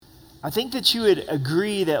I think that you would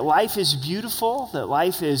agree that life is beautiful, that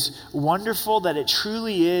life is wonderful, that it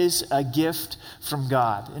truly is a gift from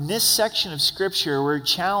God. In this section of Scripture, we're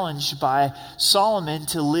challenged by Solomon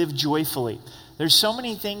to live joyfully. There's so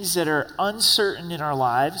many things that are uncertain in our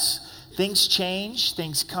lives. Things change,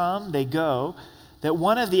 things come, they go. That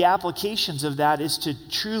one of the applications of that is to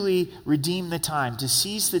truly redeem the time, to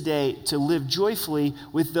seize the day, to live joyfully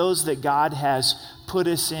with those that God has put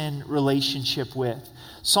us in relationship with.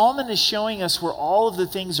 Solomon is showing us where all of the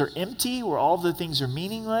things are empty, where all of the things are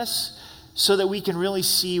meaningless, so that we can really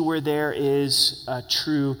see where there is a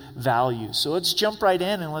true value. So let's jump right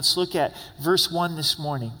in and let's look at verse 1 this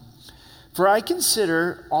morning. For I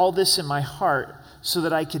consider all this in my heart so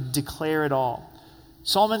that I could declare it all.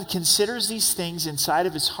 Solomon considers these things inside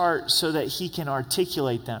of his heart so that he can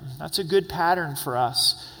articulate them. That's a good pattern for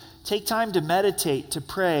us. Take time to meditate, to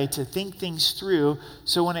pray, to think things through,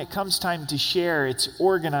 so when it comes time to share, it's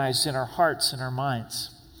organized in our hearts and our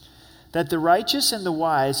minds. That the righteous and the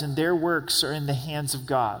wise and their works are in the hands of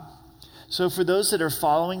God. So for those that are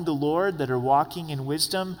following the Lord, that are walking in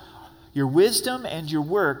wisdom, your wisdom and your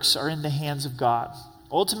works are in the hands of God.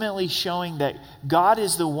 Ultimately showing that God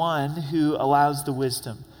is the one who allows the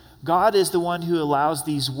wisdom. God is the one who allows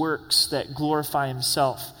these works that glorify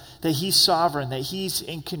himself. That he's sovereign, that he's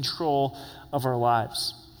in control of our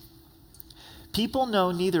lives. People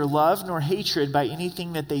know neither love nor hatred by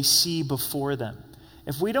anything that they see before them.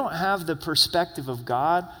 If we don't have the perspective of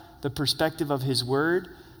God, the perspective of his word,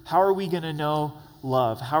 how are we going to know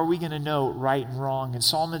love? How are we going to know right and wrong? And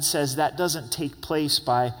Solomon says that doesn't take place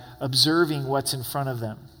by observing what's in front of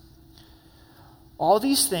them. All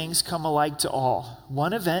these things come alike to all.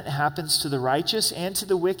 One event happens to the righteous and to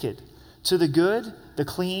the wicked, to the good, the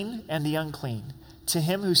clean, and the unclean, to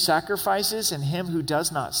him who sacrifices and him who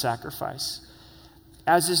does not sacrifice.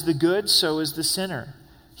 As is the good, so is the sinner.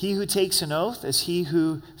 He who takes an oath is he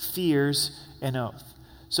who fears an oath.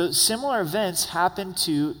 So similar events happen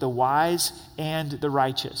to the wise and the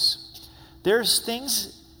righteous. There's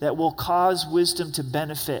things that will cause wisdom to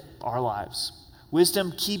benefit our lives.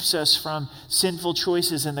 Wisdom keeps us from sinful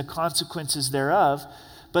choices and the consequences thereof.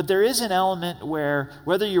 But there is an element where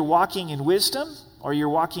whether you're walking in wisdom or you're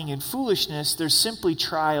walking in foolishness, there's simply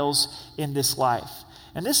trials in this life.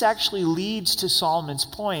 And this actually leads to Solomon's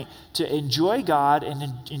point to enjoy God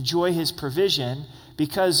and enjoy his provision,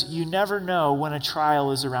 because you never know when a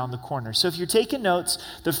trial is around the corner. So if you're taking notes,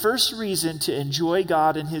 the first reason to enjoy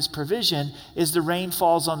God and his provision is the rain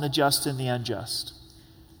falls on the just and the unjust.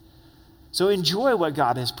 So enjoy what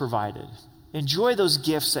God has provided. Enjoy those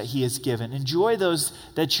gifts that he has given. Enjoy those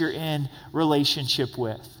that you're in relationship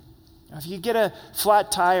with. If you get a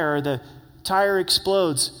flat tire or the tire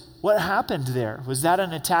explodes, what happened there? Was that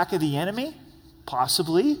an attack of the enemy?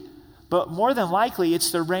 Possibly. But more than likely,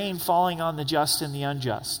 it's the rain falling on the just and the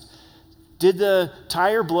unjust. Did the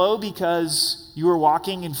tire blow because you were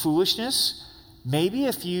walking in foolishness? Maybe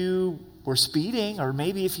if you were speeding, or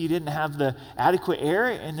maybe if you didn't have the adequate air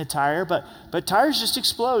in the tire. But tires just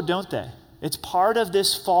explode, don't they? It's part of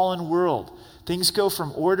this fallen world. Things go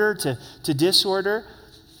from order to disorder.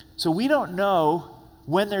 So we don't know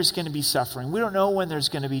when there's going to be suffering. We don't know when there's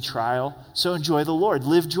going to be trial. So enjoy the Lord.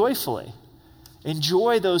 Live joyfully.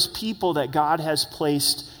 Enjoy those people that God has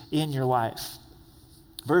placed in your life.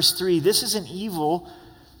 Verse 3, this is an evil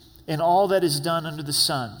in all that is done under the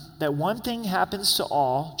sun, that one thing happens to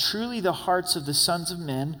all. Truly the hearts of the sons of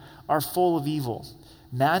men are full of evil.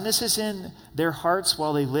 Madness is in their hearts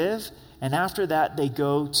while they live, and after that they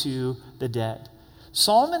go to the dead.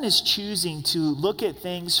 Solomon is choosing to look at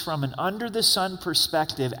things from an under-the-sun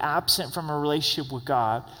perspective, absent from a relationship with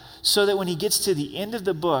God, so that when he gets to the end of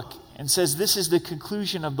the book and says this is the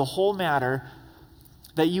conclusion of the whole matter,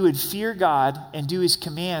 that you would fear God and do his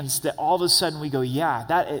commands, that all of a sudden we go, yeah,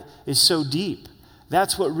 that is so deep.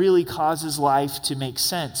 That's what really causes life to make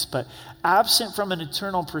sense. But absent from an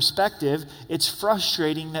eternal perspective, it's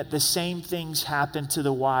frustrating that the same things happen to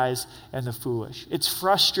the wise and the foolish. It's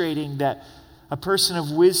frustrating that a person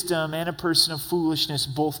of wisdom and a person of foolishness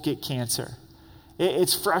both get cancer.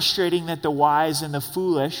 It's frustrating that the wise and the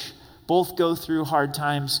foolish both go through hard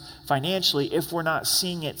times financially if we're not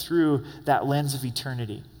seeing it through that lens of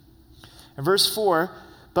eternity. In verse 4,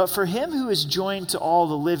 but for him who is joined to all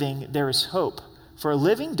the living, there is hope. For a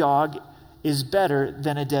living dog is better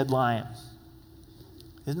than a dead lion.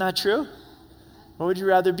 Isn't that true? What would you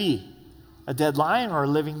rather be? A dead lion or a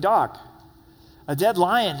living dog? A dead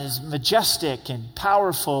lion is majestic and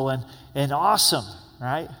powerful and awesome,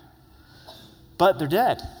 right? But they're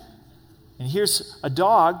dead. And here's a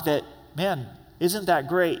dog that, man, isn't that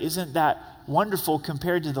great? Isn't that wonderful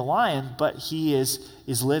compared to the lion, but he is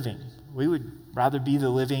living. We would rather be the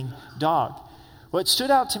living dog. What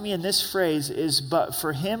stood out to me in this phrase is, but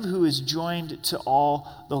for him who is joined to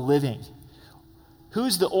all the living. Who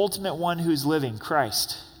is the ultimate one who is living?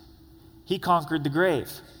 Christ. He conquered the grave.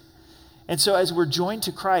 And so as we're joined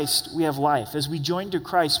to Christ, we have life. As we join to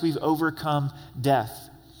Christ, we've overcome death.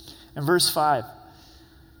 In verse 5,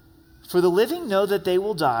 for the living know that they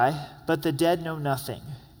will die, but the dead know nothing,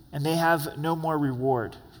 and they have no more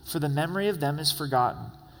reward, for the memory of them is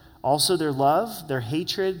forgotten. Also their love, their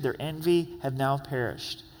hatred, their envy have now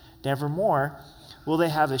perished. Nevermore will they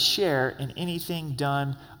have a share in anything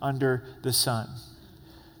done under the sun.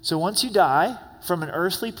 So once you die, from an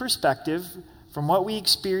earthly perspective, from what we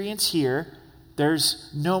experience here, there's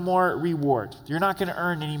no more reward. You're not going to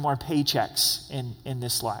earn any more paychecks in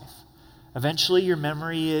this life. Eventually, your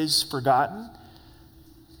memory is forgotten.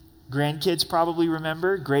 Grandkids probably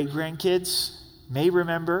remember. Great-grandkids may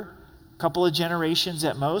remember. A couple of generations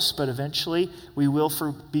at most, but eventually we will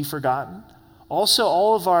be forgotten. Also,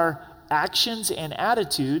 all of our actions and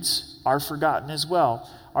attitudes are forgotten as well.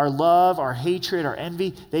 Our love, our hatred, our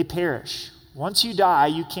envy, they perish. Once you die,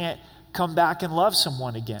 you can't come back and love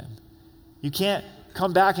someone again. You can't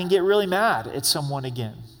come back and get really mad at someone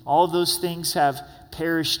again. All of those things have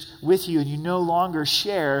perished with you, and you no longer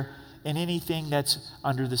share in anything that's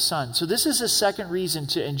under the sun. So this is the second reason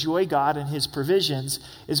to enjoy God and his provisions,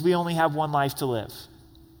 is we only have one life to live.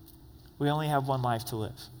 We only have one life to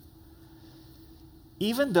live.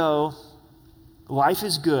 Even though life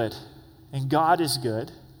is good and God is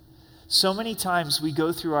good, so many times we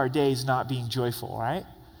go through our days not being joyful, right?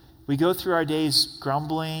 We go through our days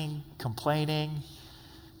grumbling, complaining.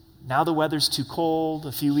 Now the weather's too cold.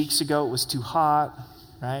 A few weeks ago it was too hot,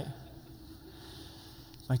 right?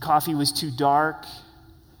 My coffee was too dark.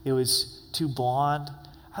 It was too blonde.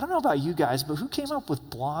 I don't know about you guys, but who came up with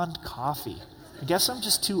blonde coffee? I guess I'm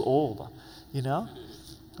just too old, you know?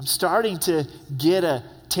 I'm starting to get a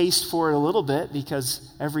taste for it a little bit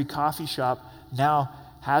because every coffee shop now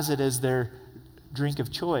has it as their drink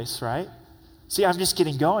of choice, right? See, I'm just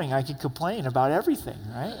getting going. I can complain about everything,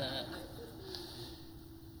 right?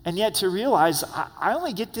 And yet to realize I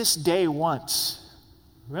only get this day once.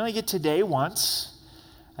 We only get today once,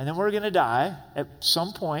 and then we're going to die at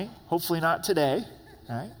some point, hopefully not today,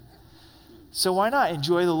 right? So why not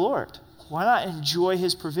enjoy the Lord? Why not enjoy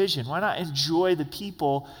his provision? Why not enjoy the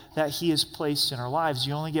people that he has placed in our lives?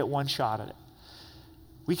 You only get one shot at it.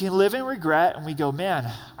 We can live in regret and we go, man,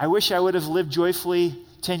 I wish I would have lived joyfully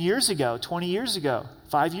 10 years ago, 20 years ago,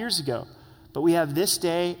 5 years ago. But we have this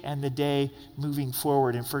day and the day moving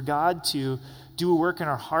forward. And for God to do a work in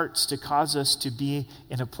our hearts to cause us to be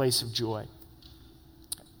in a place of joy.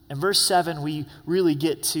 In verse 7, we really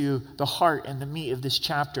get to the heart and the meat of this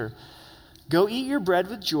chapter. Go eat your bread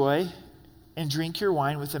with joy and drink your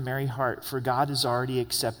wine with a merry heart, for God has already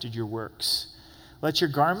accepted your works. Let your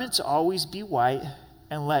garments always be white,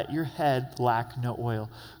 and let your head lack no oil.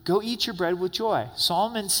 Go eat your bread with joy.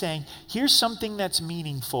 Solomon's saying, here's something that's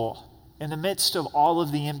meaningful in the midst of all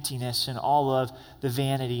of the emptiness and all of the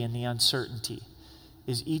vanity and the uncertainty,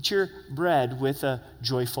 is eat your bread with a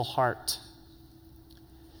joyful heart.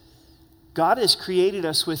 God has created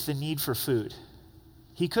us with the need for food.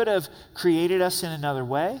 He could have created us in another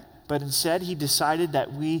way, but instead he decided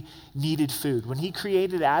that we needed food. When he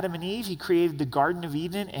created Adam and Eve, he created the Garden of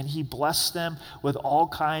Eden, and he blessed them with all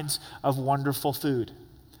kinds of wonderful food.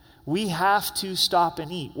 We have to stop and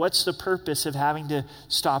eat. What's the purpose of having to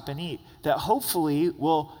stop and eat? That hopefully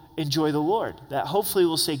we'll enjoy the Lord. That hopefully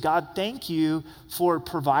we'll say, God, thank you for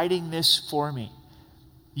providing this for me.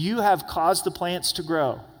 You have caused the plants to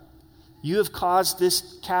grow. You have caused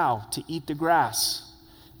this cow to eat the grass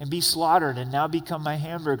and be slaughtered and now become my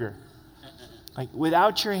hamburger. Like,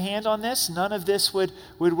 without your hand on this, none of this would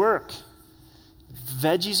work.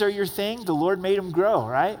 Veggies are your thing, the Lord made them grow,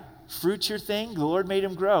 right? Fruit's your thing, the Lord made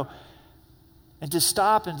them grow. And to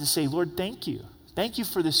stop and to say, Lord, thank you. Thank you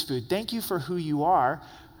for this food. Thank you for who you are.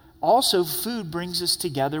 Also, food brings us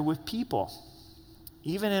together with people.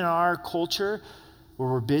 Even in our culture where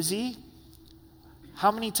we're busy,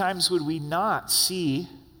 how many times would we not see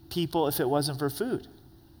people if it wasn't for food?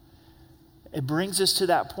 It brings us to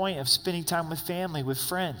that point of spending time with family, with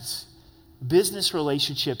friends. Business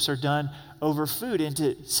relationships are done over food. And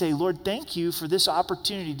to say, Lord, thank you for this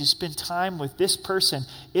opportunity to spend time with this person.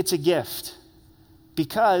 It's a gift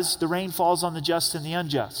because the rain falls on the just and the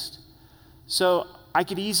unjust. So I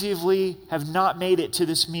could easily have not made it to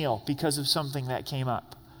this meal because of something that came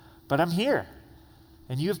up. But I'm here,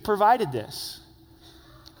 and you have provided this.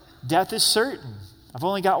 Death is certain. I've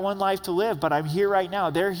only got one life to live, but I'm here right now.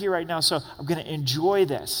 They're here right now, so I'm going to enjoy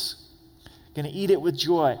this. I'm going to eat it with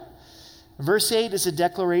joy. Verse 8 is a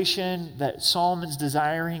declaration that Solomon's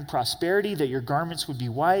desiring prosperity, that your garments would be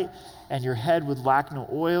white and your head would lack no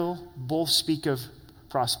oil. Both speak of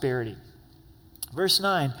prosperity. Verse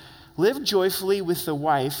 9, live joyfully with the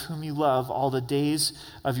wife whom you love all the days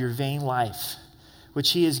of your vain life,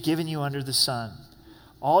 which he has given you under the sun.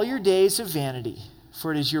 All your days of vanity,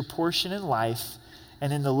 for it is your portion in life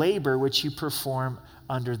and in the labor which you perform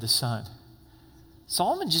under the sun.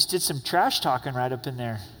 Solomon just did some trash talking right up in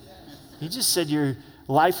there. He just said your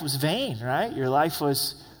life was vain, right? Your life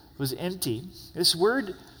was empty. This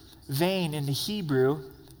word vain in the Hebrew,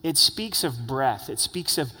 it speaks of breath. It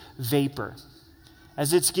speaks of vapor.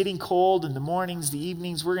 As it's getting cold in the mornings, the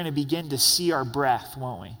evenings, we're going to begin to see our breath,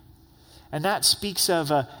 won't we? And that speaks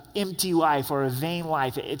of an empty life or a vain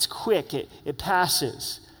life. It's quick. It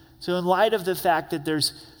passes. So in light of the fact that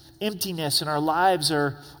there's emptiness and our lives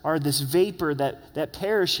are this vapor that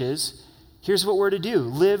perishes, here's what we're to do.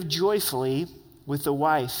 Live joyfully with the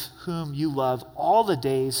wife whom you love all the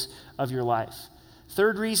days of your life.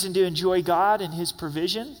 Third reason to enjoy God and his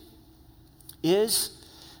provision is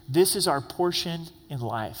this is our portion in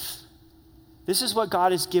life. This is what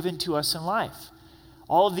God has given to us in life.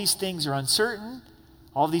 All of these things are uncertain.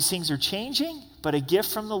 All of these things are changing, but a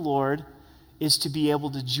gift from the Lord is to be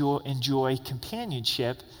able to enjoy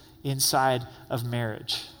companionship inside of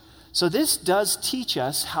marriage. So this does teach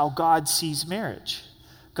us how God sees marriage.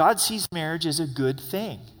 God sees marriage as a good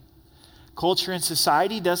thing. Culture and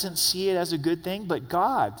society doesn't see it as a good thing, but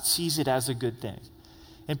God sees it as a good thing.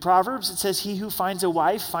 In Proverbs, it says, he who finds a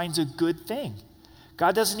wife finds a good thing.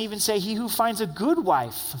 God doesn't even say he who finds a good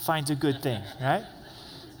wife finds a good thing, right?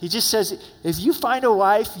 He just says, if you find a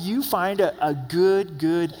wife, you find a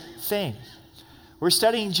good thing. We're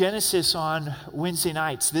studying Genesis on Wednesday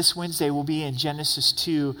nights. This Wednesday will be in Genesis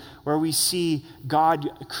 2, where we see God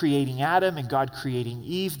creating Adam and God creating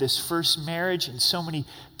Eve, this first marriage, and so many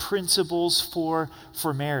principles for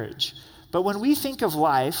marriage. But when we think of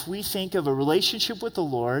life, we think of a relationship with the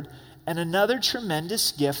Lord, and another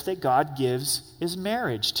tremendous gift that God gives is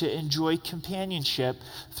marriage, to enjoy companionship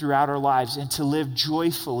throughout our lives and to live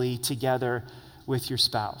joyfully together with your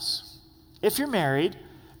spouse. If you're married,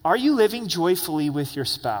 are you living joyfully with your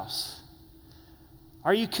spouse?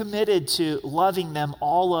 Are you committed to loving them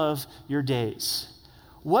all of your days?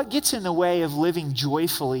 What gets in the way of living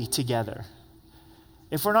joyfully together?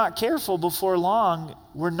 If we're not careful, before long,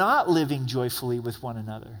 we're not living joyfully with one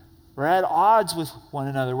another. We're at odds with one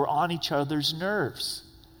another. We're on each other's nerves.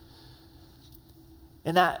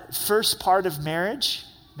 In that first part of marriage,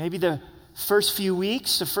 maybe the first few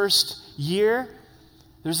weeks, the first year,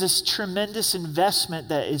 there's this tremendous investment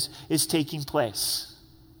that is taking place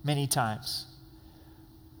many times,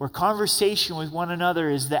 where conversation with one another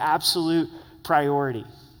is the absolute priority,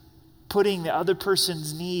 putting the other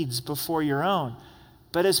person's needs before your own.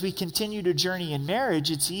 But as we continue to journey in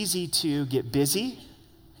marriage, it's easy to get busy.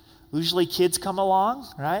 Usually kids come along,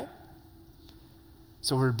 right?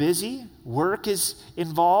 So we're busy. Work is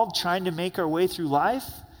involved, trying to make our way through life.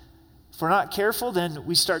 If we're not careful, then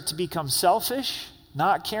we start to become selfish,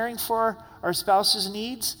 not caring for our spouse's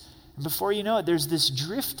needs. And before you know it, there's this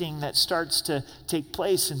drifting that starts to take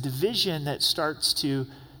place and division that starts to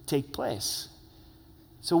take place.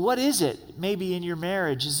 So what is it maybe in your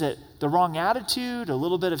marriage? Is it the wrong attitude, a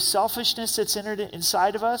little bit of selfishness that's entered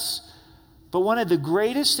inside of us? But one of the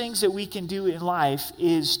greatest things that we can do in life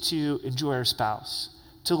is to enjoy our spouse,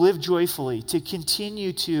 to live joyfully, to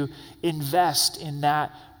continue to invest in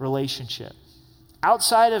that relationship.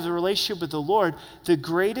 Outside of the relationship with the Lord, the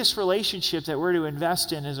greatest relationship that we're to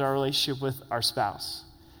invest in is our relationship with our spouse.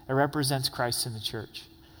 It represents Christ in the church.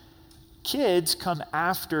 Kids come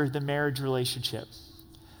after the marriage relationship.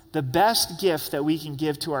 The best gift that we can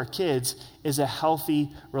give to our kids is a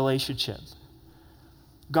healthy relationship.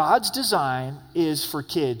 God's design is for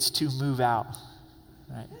kids to move out,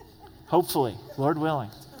 right? Hopefully, Lord willing.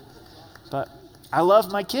 But I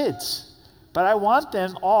love my kids, but I want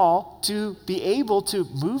them all to be able to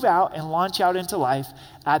move out and launch out into life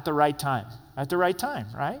at the right time. At the right time,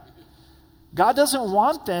 right? God doesn't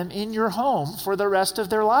want them in your home for the rest of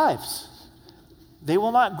their lives. They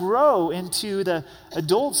will not grow into the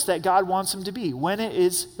adults that God wants them to be when it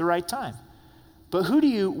is the right time. But who do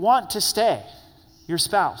you want to stay? Your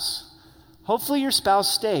spouse. Hopefully your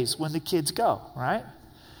spouse stays when the kids go, right?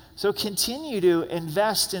 So continue to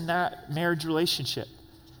invest in that marriage relationship.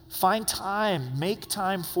 Find time, make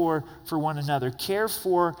time for one another. Care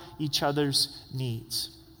for each other's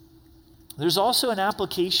needs. There's also an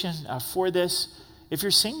application for this if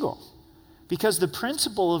you're single. Because the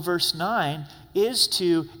principle of verse 9 is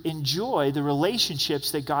to enjoy the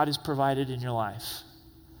relationships that God has provided in your life.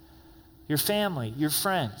 Your family, your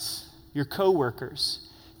friends, your coworkers.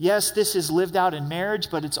 Yes, this is lived out in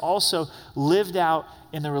marriage, but it's also lived out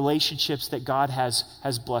in the relationships that God has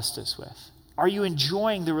blessed us with. Are you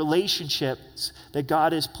enjoying the relationships that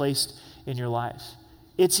God has placed in your life?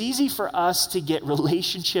 It's easy for us to get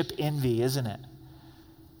relationship envy, isn't it?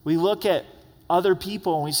 We look at other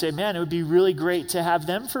people and we say, man, it would be really great to have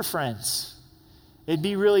them for friends. It'd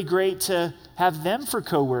be really great to have them for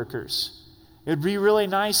coworkers. It'd be really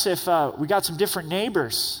nice if we got some different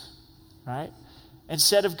neighbors, right?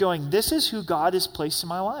 Instead of going, this is who God has placed in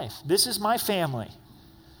my life. This is my family.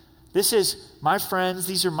 This is my friends.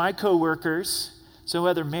 These are my coworkers. So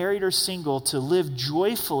whether married or single, to live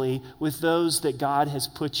joyfully with those that God has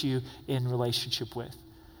put you in relationship with.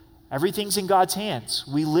 Everything's in God's hands.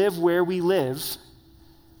 We live where we live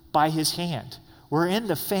by his hand. We're in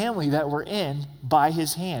the family that we're in by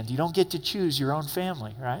his hand. You don't get to choose your own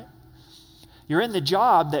family, right? You're in the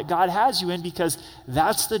job that God has you in because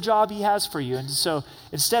that's the job he has for you. And so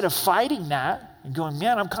instead of fighting that and going,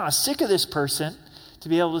 man, I'm kind of sick of this person, to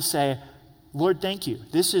be able to say, Lord, thank you.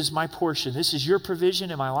 This is my portion. This is your provision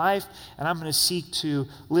in my life, and I'm going to seek to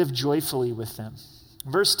live joyfully with them.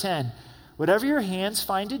 Verse 10, whatever your hands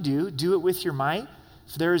find to do, do it with your might.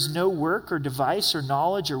 For there is no work or device or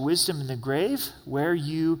knowledge or wisdom in the grave where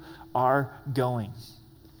you are going.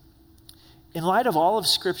 In light of all of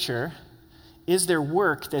Scripture, is there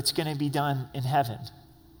work that's going to be done in heaven?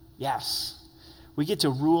 Yes. We get to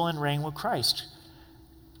rule and reign with Christ.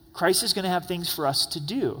 Christ is going to have things for us to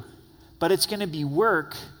do, but it's going to be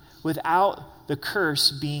work without the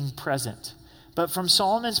curse being present. But from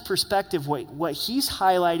Solomon's perspective, what he's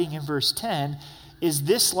highlighting in verse 10 is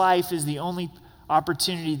this life is the only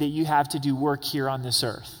opportunity that you have to do work here on this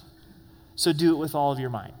earth. So do it with all of your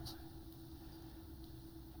might.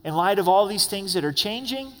 In light of all these things that are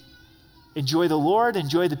changing, enjoy the Lord,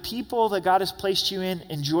 enjoy the people that God has placed you in,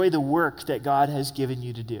 enjoy the work that God has given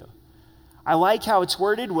you to do. I like how it's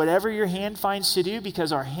worded, whatever your hand finds to do,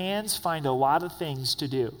 because our hands find a lot of things to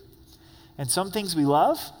do. And some things we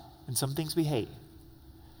love, and some things we hate.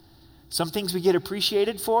 Some things we get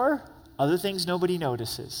appreciated for, other things nobody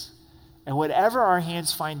notices. And whatever our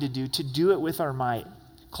hands find to do it with our might.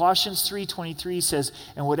 Colossians 3:23 says,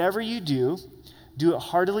 and whatever you do it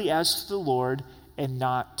heartily as to the Lord and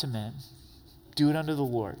not to men. Do it unto the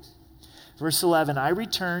Lord. Verse 11, I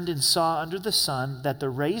returned and saw under the sun that the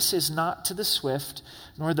race is not to the swift,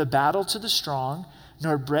 nor the battle to the strong,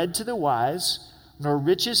 nor bread to the wise, nor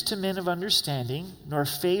riches to men of understanding, nor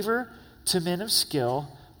favor to men of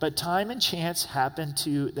skill, but time and chance happen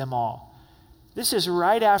to them all. This is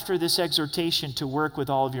right after this exhortation to work with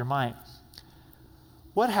all of your might.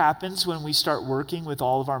 What happens when we start working with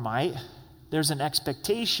all of our might? There's an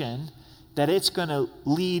expectation that it's going to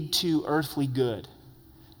lead to earthly good,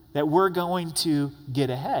 that we're going to get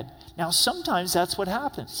ahead. Now, sometimes that's what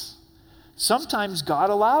happens. Sometimes God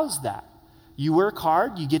allows that. You work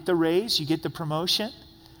hard, you get the raise, you get the promotion.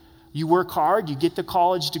 You work hard, you get the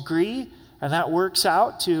college degree, and that works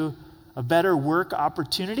out to a better work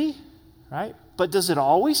opportunity, right? But does it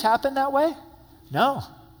always happen that way? No,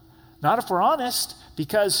 not if we're honest,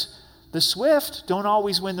 because the swift don't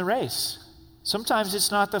always win the race. Sometimes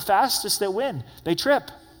it's not the fastest that win. They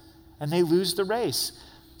trip and they lose the race.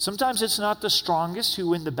 Sometimes it's not the strongest who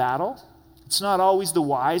win the battle. It's not always the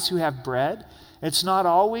wise who have bread. It's not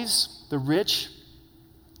always the rich.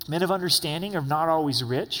 Men of understanding are not always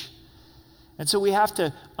rich. And so we have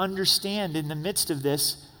to understand in the midst of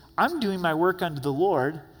this, I'm doing my work unto the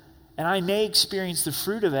Lord, and I may experience the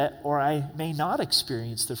fruit of it, or I may not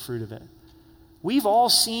experience the fruit of it. We've all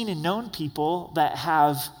seen and known people that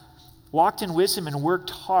have walked in wisdom and worked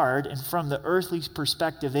hard, and from the earthly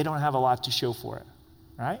perspective, they don't have a lot to show for it,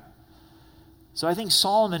 right? So I think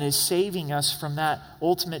Solomon is saving us from that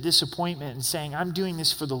ultimate disappointment and saying, I'm doing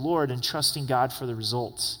this for the Lord and trusting God for the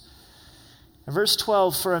results. In verse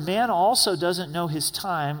 12, for a man also doesn't know his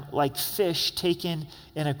time, like fish taken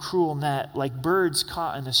in a cruel net, like birds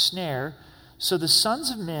caught in a snare. So the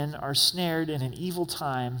sons of men are snared in an evil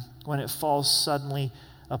time when it falls suddenly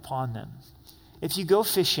upon them. If you go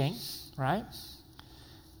fishing, right,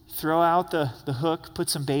 throw out the hook, put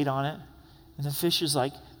some bait on it, and the fish is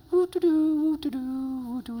like, oh,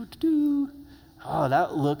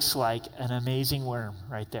 that looks like an amazing worm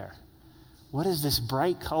right there. What is this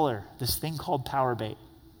bright color, this thing called power bait?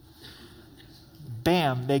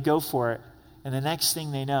 Bam, they go for it. And the next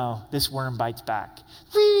thing they know, this worm bites back.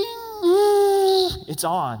 It's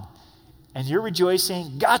on. And you're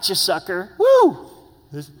rejoicing, gotcha, sucker. Woo!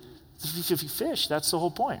 It's If you fish, that's the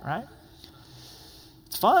whole point, right?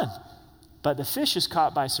 It's fun. But the fish is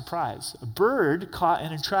caught by surprise. A bird caught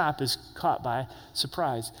in a trap is caught by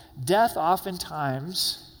surprise. Death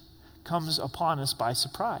oftentimes comes upon us by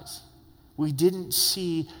surprise. We didn't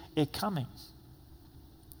see it coming.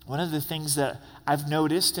 One of the things that I've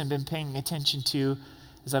noticed and been paying attention to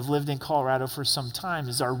as I've lived in Colorado for some time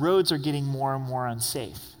is our roads are getting more and more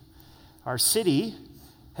unsafe. Our city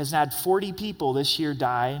has had 40 people this year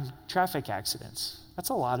die in traffic accidents. That's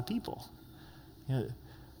a lot of people.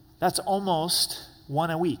 That's almost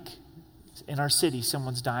one a week. In our city,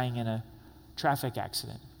 someone's dying in a traffic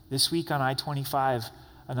accident. This week on I-25,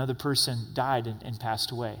 another person died and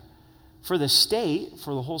passed away. For the state,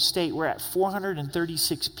 for the whole state, we're at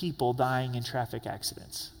 436 people dying in traffic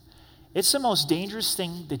accidents. It's the most dangerous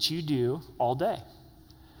thing that you do all day.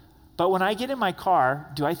 But when I get in my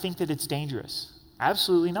car, do I think that it's dangerous?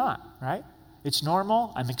 Absolutely not, right? It's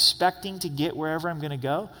normal. I'm expecting to get wherever I'm going to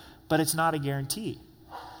go, but it's not a guarantee.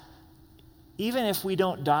 Even if we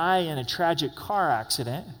don't die in a tragic car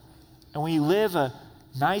accident and we live a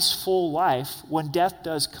nice, full life, when death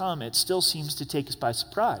does come, it still seems to take us by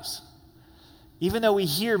surprise. Even though we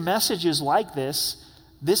hear messages like this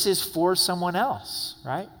is for someone else,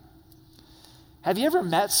 right? Have you ever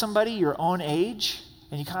met somebody your own age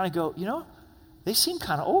and you kind of go, they seem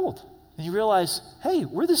kind of old. And you realize, hey,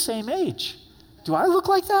 we're the same age. Do I look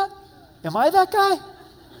like that? Am I that guy?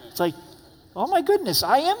 It's like, oh my goodness,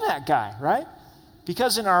 I am that guy, right?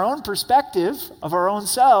 Because in our own perspective of our own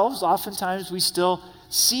selves, oftentimes we still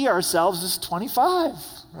see ourselves as 25,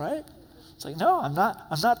 right? It's like, no, I'm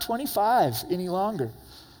not 25 any longer.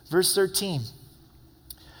 Verse 13.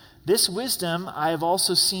 This wisdom I have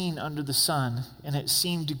also seen under the sun, and it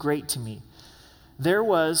seemed great to me. There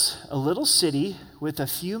was a little city with a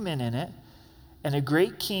few men in it, and a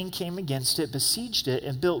great king came against it, besieged it,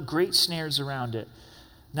 and built great snares around it.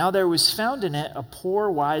 Now there was found in it a poor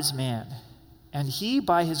wise man, and he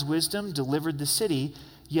by his wisdom delivered the city,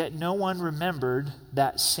 yet no one remembered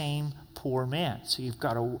that same poor man. So you've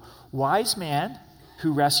got a wise man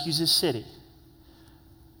who rescues his city.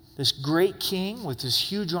 This great king with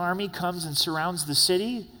this huge army comes and surrounds the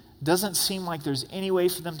city. Doesn't seem like there's any way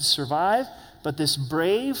for them to survive, but this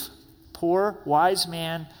brave, poor, wise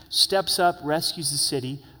man steps up, rescues the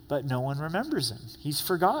city, but no one remembers him. He's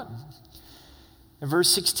forgotten. In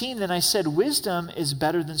verse 16, then I said, wisdom is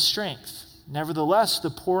better than strength. Nevertheless,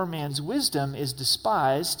 the poor man's wisdom is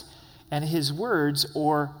despised, and his words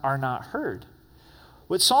are not heard.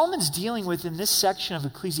 What Solomon's dealing with in this section of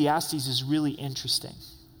Ecclesiastes is really interesting.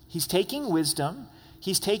 He's taking wisdom,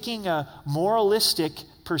 he's taking a moralistic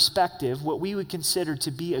perspective, what we would consider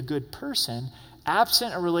to be a good person,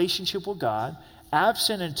 absent a relationship with God,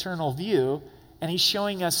 absent an eternal view, and he's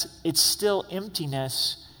showing us it's still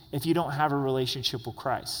emptiness if you don't have a relationship with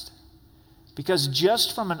Christ. Because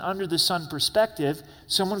just from an under-the-sun perspective,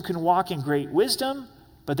 someone can walk in great wisdom,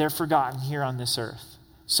 but they're forgotten here on this earth.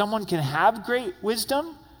 Someone can have great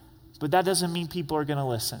wisdom, but that doesn't mean people are going to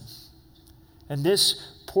listen. And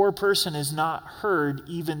this poor person is not heard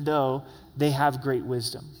even though they have great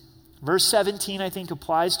wisdom. Verse 17, I think,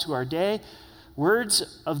 applies to our day.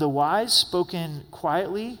 Words of the wise spoken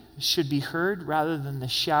quietly should be heard rather than the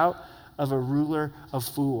shout of a ruler of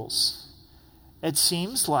fools. It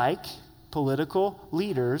seems like political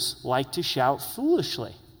leaders like to shout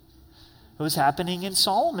foolishly. It was happening in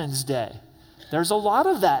Solomon's day. There's a lot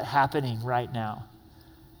of that happening right now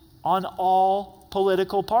on all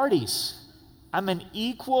political parties. I'm an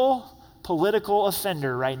equal political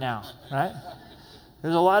offender right now, right?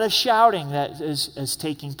 There's a lot of shouting that is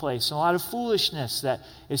taking place, and a lot of foolishness that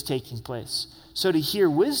is taking place. So to hear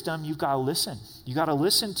wisdom, you've got to listen. You've got to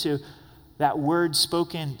listen to that word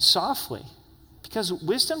spoken softly, because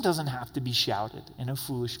wisdom doesn't have to be shouted in a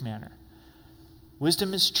foolish manner.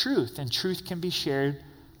 Wisdom is truth, and truth can be shared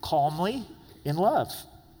calmly in love.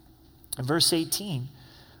 In verse 18,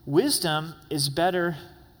 wisdom is better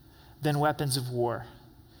than weapons of war,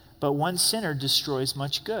 but one sinner destroys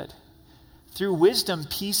much good. Through wisdom,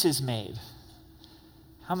 peace is made.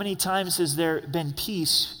 How many times has there been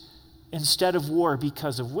peace instead of war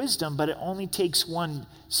because of wisdom, but it only takes one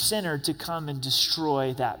sinner to come and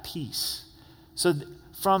destroy that peace. So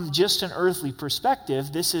from just an earthly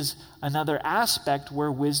perspective, this is another aspect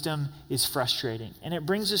where wisdom is frustrating. And it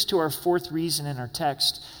brings us to our fourth reason in our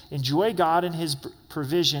text. Enjoy God and his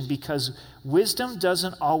provision, because wisdom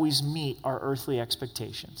doesn't always meet our earthly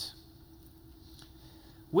expectations.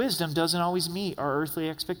 Wisdom doesn't always meet our earthly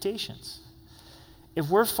expectations. If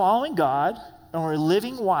we're following God and we're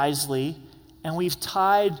living wisely and we've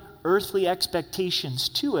tied earthly expectations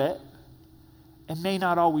to it, it may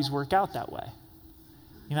not always work out that way.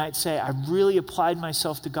 You might say, I've really applied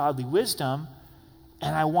myself to godly wisdom,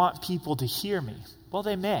 and I want people to hear me. Well,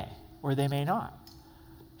 they may, or they may not.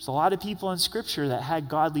 There's a lot of people in Scripture that had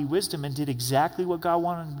godly wisdom and did exactly what God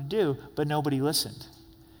wanted them to do, but nobody listened.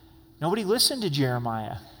 Nobody listened to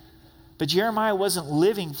Jeremiah. But Jeremiah wasn't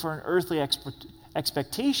living for an earthly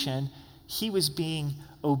expectation. He was being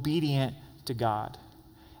obedient to God.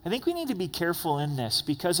 I think we need to be careful in this,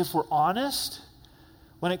 because if we're honest,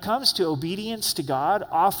 when it comes to obedience to God,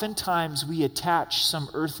 oftentimes we attach some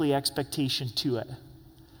earthly expectation to it.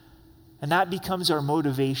 And that becomes our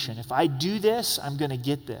motivation. If I do this, I'm going to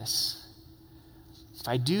get this. If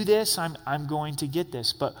I do this, I'm going to get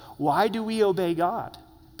this. But why do we obey God?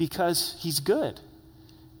 Because he's good.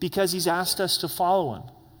 Because he's asked us to follow him.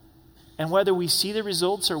 And whether we see the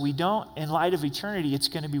results or we don't, in light of eternity, it's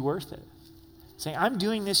going to be worth it. Saying, I'm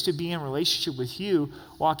doing this to be in relationship with you,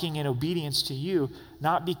 walking in obedience to you,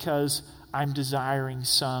 not because I'm desiring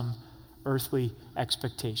some earthly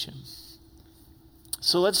expectation.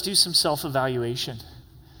 So let's do some self-evaluation.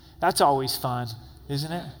 That's always fun,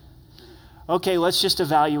 isn't it? Okay, let's just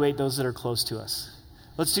evaluate those that are close to us.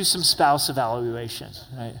 Let's do some spouse evaluation,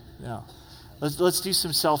 right? No. Let's do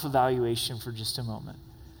some self-evaluation for just a moment.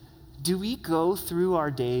 Do we go through our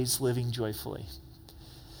days living joyfully?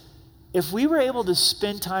 If we were able to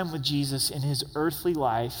spend time with Jesus in his earthly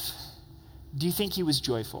life, do you think he was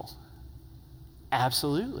joyful?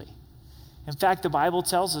 Absolutely. In fact, the Bible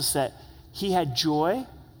tells us that he had joy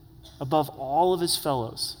above all of his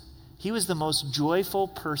fellows. He was the most joyful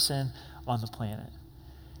person on the planet.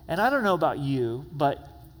 And I don't know about you, but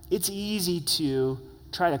it's easy to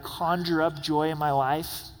try to conjure up joy in my life.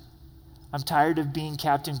 I'm tired of being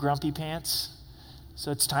Captain Grumpy Pants,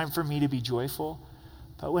 so it's time for me to be joyful.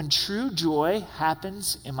 But when true joy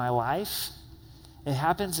happens in my life, it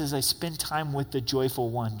happens as I spend time with the joyful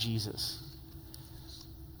one, Jesus.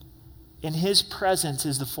 In his presence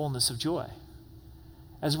is the fullness of joy.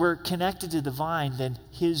 As we're connected to the vine, then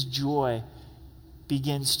his joy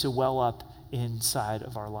begins to well up inside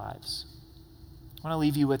of our lives. I want to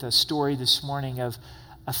leave you with a story this morning of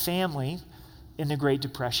a family in the Great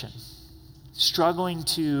Depression, struggling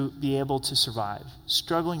to be able to survive,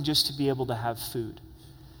 struggling just to be able to have food.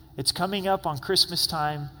 It's coming up on Christmas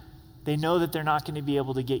time. They know that they're not going to be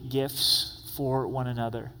able to get gifts for one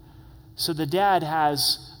another. So the dad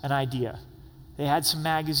has an idea. They had some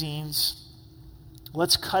magazines.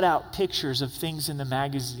 Let's cut out pictures of things in the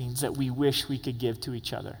magazines that we wish we could give to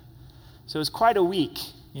each other. So it was quite a week,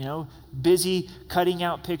 busy cutting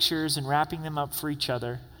out pictures and wrapping them up for each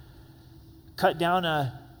other. Cut down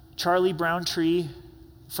a Charlie Brown tree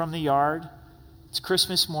from the yard. It's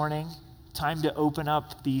Christmas morning. Time to open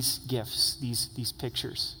up these gifts, these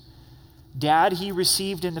pictures. Dad, he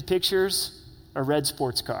received in the pictures a red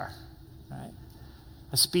sports car, right?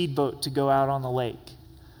 A speedboat to go out on the lake.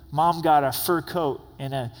 Mom got a fur coat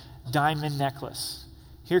and a diamond necklace.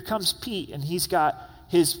 Here comes Pete, and he's got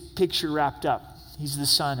his picture wrapped up. He's the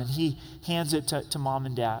son, and he hands it to mom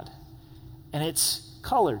and dad. And it's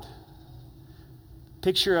colored.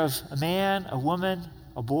 Picture of a man, a woman,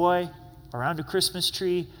 a boy around a Christmas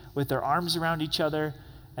tree with their arms around each other,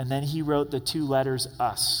 and then he wrote the two letters,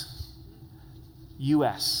 us.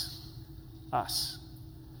 U-S. Us.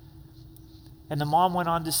 And the mom went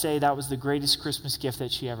on to say that was the greatest Christmas gift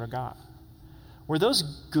that she ever got. Were those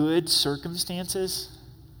good circumstances?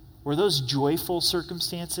 Were those joyful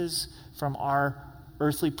circumstances from our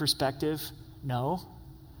earthly perspective? No.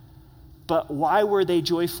 But why were they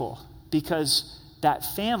joyful? Because that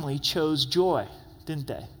family chose joy, didn't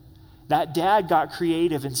they? That dad got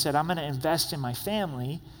creative and said, I'm going to invest in my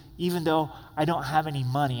family, even though I don't have any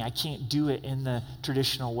money. I can't do it in the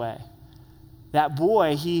traditional way. That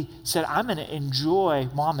boy, he said, I'm going to enjoy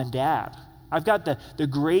mom and dad. I've got the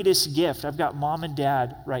greatest gift. I've got mom and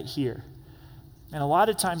dad right here. And a lot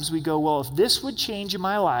of times we go, well, if this would change in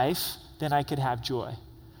my life, then I could have joy.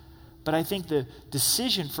 But I think the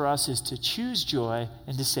decision for us is to choose joy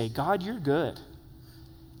and to say, God, you're good.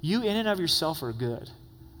 You in and of yourself are good.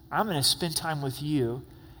 I'm going to spend time with you,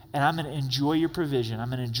 and I'm going to enjoy your provision. I'm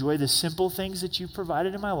going to enjoy the simple things that you've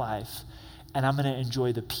provided in my life, and I'm going to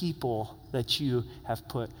enjoy the people that you have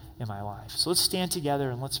put in my life. So let's stand together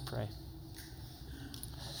and let's pray.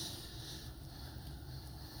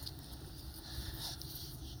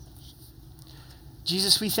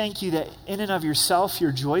 Jesus, we thank you that in and of yourself,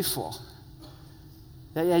 you're joyful.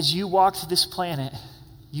 That as you walked this planet,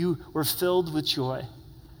 you were filled with joy.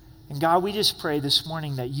 And God, we just pray this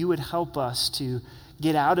morning that you would help us to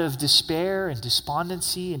get out of despair and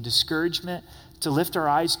despondency and discouragement, to lift our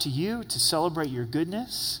eyes to you, to celebrate your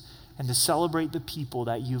goodness, and to celebrate the people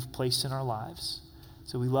that you've placed in our lives.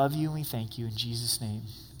 So we love you and we thank you in Jesus' name.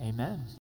 Amen.